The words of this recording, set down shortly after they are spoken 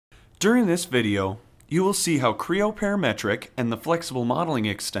During this video, you will see how Creo Parametric and the flexible modeling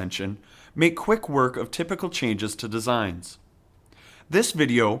extension make quick work of typical changes to designs. This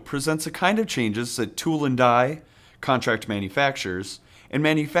video presents the kind of changes that tool and die, contract manufacturers, and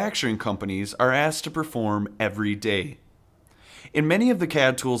manufacturing companies are asked to perform every day. In many of the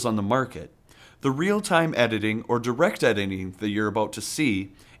CAD tools on the market, the real-time editing or direct editing that you're about to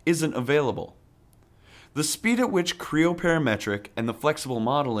see isn't available. The speed at which Creo Parametric and the flexible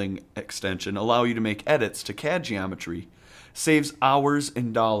modeling extension allow you to make edits to CAD geometry saves hours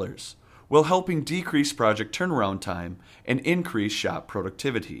and dollars, while helping decrease project turnaround time and increase shop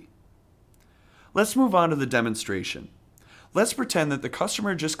productivity. Let's move on to the demonstration. Let's pretend that the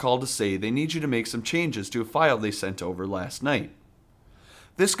customer just called to say they need you to make some changes to a file they sent over last night.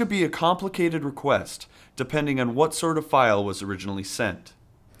 This could be a complicated request depending on what sort of file was originally sent.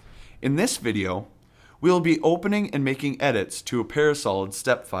 In this video, we will be opening and making edits to a Parasolid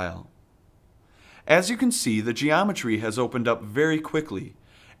step file. As you can see, the geometry has opened up very quickly,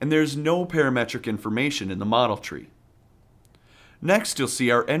 and there is no parametric information in the model tree. Next, you'll see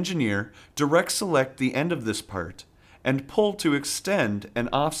our engineer direct select the end of this part and pull to extend and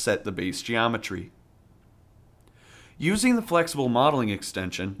offset the base geometry. Using the flexible modeling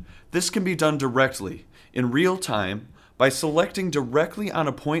extension, this can be done directly, in real time, by selecting directly on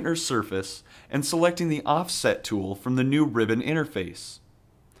a point or surface and selecting the offset tool from the new ribbon interface.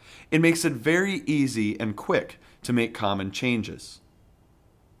 It makes it very easy and quick to make common changes.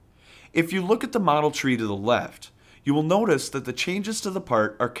 If you look at the model tree to the left, you will notice that the changes to the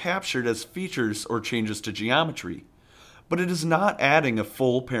part are captured as features or changes to geometry, but it is not adding a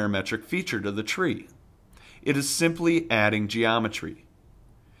full parametric feature to the tree. It is simply adding geometry.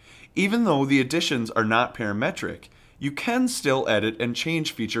 Even though the additions are not parametric, you can still edit and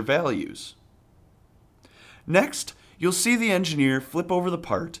change feature values. Next, you'll see the engineer flip over the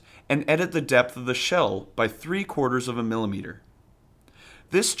part and edit the depth of the shell by 3/4 of a millimeter.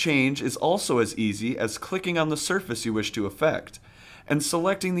 This change is also as easy as clicking on the surface you wish to affect and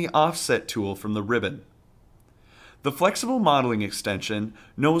selecting the offset tool from the ribbon. The flexible modeling extension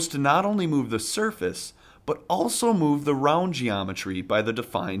knows to not only move the surface, but also move the round geometry by the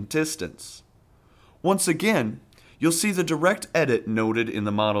defined distance. Once again, you'll see the direct edit noted in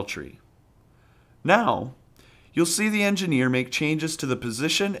the model tree. Now, you'll see the engineer make changes to the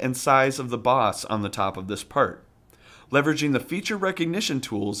position and size of the boss on the top of this part, leveraging the feature recognition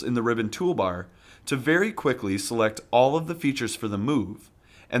tools in the ribbon toolbar to very quickly select all of the features for the move,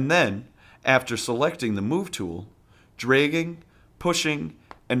 and then, after selecting the move tool, dragging, pushing,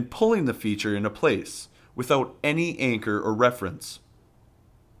 and pulling the feature into place without any anchor or reference.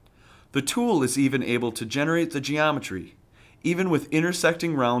 The tool is even able to generate the geometry, even with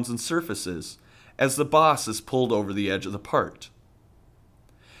intersecting rounds and surfaces, as the boss is pulled over the edge of the part.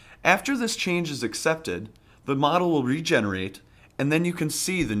 After this change is accepted, the model will regenerate, and then you can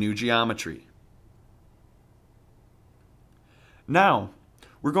see the new geometry. Now,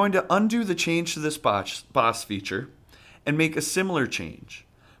 we're going to undo the change to this boss feature and make a similar change,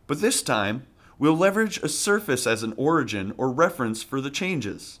 but this time we'll leverage a surface as an origin or reference for the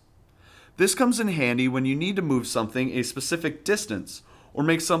changes. This comes in handy when you need to move something a specific distance or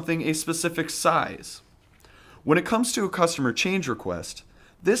make something a specific size. When it comes to a customer change request,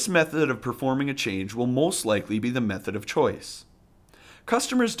 this method of performing a change will most likely be the method of choice.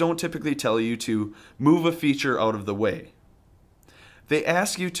 Customers don't typically tell you to move a feature out of the way. They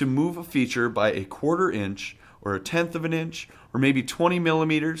ask you to move a feature by 1/4 inch or 1/10 of an inch or maybe 20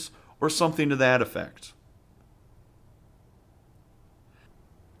 millimeters or something to that effect.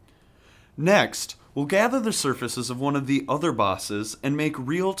 Next, we'll gather the surfaces of one of the other bosses and make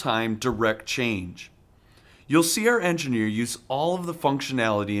real-time direct change. You'll see our engineer use all of the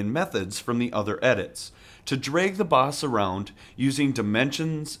functionality and methods from the other edits to drag the boss around using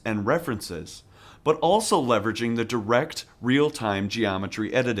dimensions and references, but also leveraging the direct real-time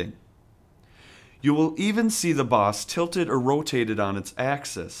geometry editing. You will even see the boss tilted or rotated on its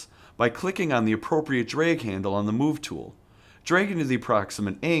axis by clicking on the appropriate drag handle on the Move tool, dragging to the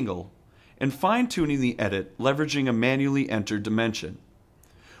approximate angle, and fine-tuning the edit leveraging a manually entered dimension.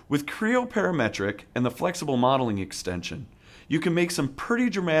 With Creo Parametric and the flexible modeling extension, you can make some pretty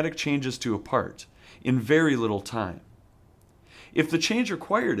dramatic changes to a part in very little time. If the change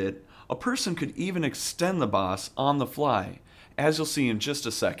required it, a person could even extend the boss on the fly, as you'll see in just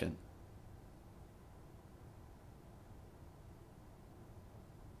a second.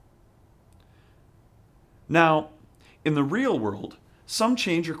 Now, in the real world, some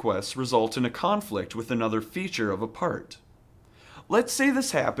change requests result in a conflict with another feature of a part. Let's say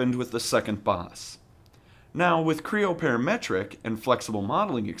this happened with the second boss. Now with Creo Parametric and Flexible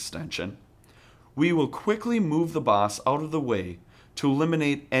Modeling Extension, we will quickly move the boss out of the way to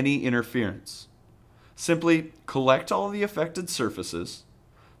eliminate any interference. Simply collect all the affected surfaces,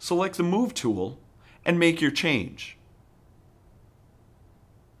 select the Move tool, and make your change.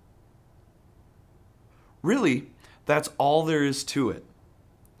 Really, that's all there is to it.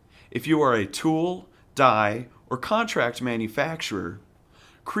 If you are a tool, die, or contract manufacturer,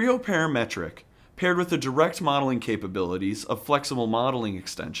 Creo Parametric, paired with the direct modeling capabilities of Flexible Modeling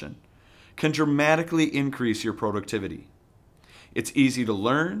Extension, can dramatically increase your productivity. It's easy to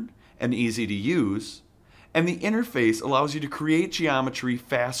learn and easy to use, and the interface allows you to create geometry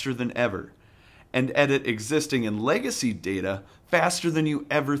faster than ever and edit existing and legacy data faster than you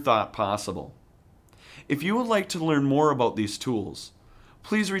ever thought possible. If you would like to learn more about these tools,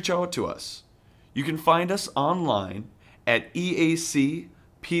 please reach out to us. You can find us online at eacpds.com,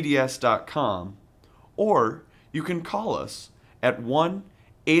 or you can call us at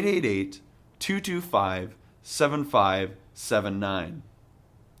 1-888-225-7579.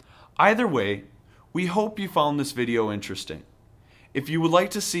 Either way, we hope you found this video interesting. If you would like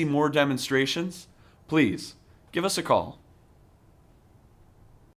to see more demonstrations, please give us a call.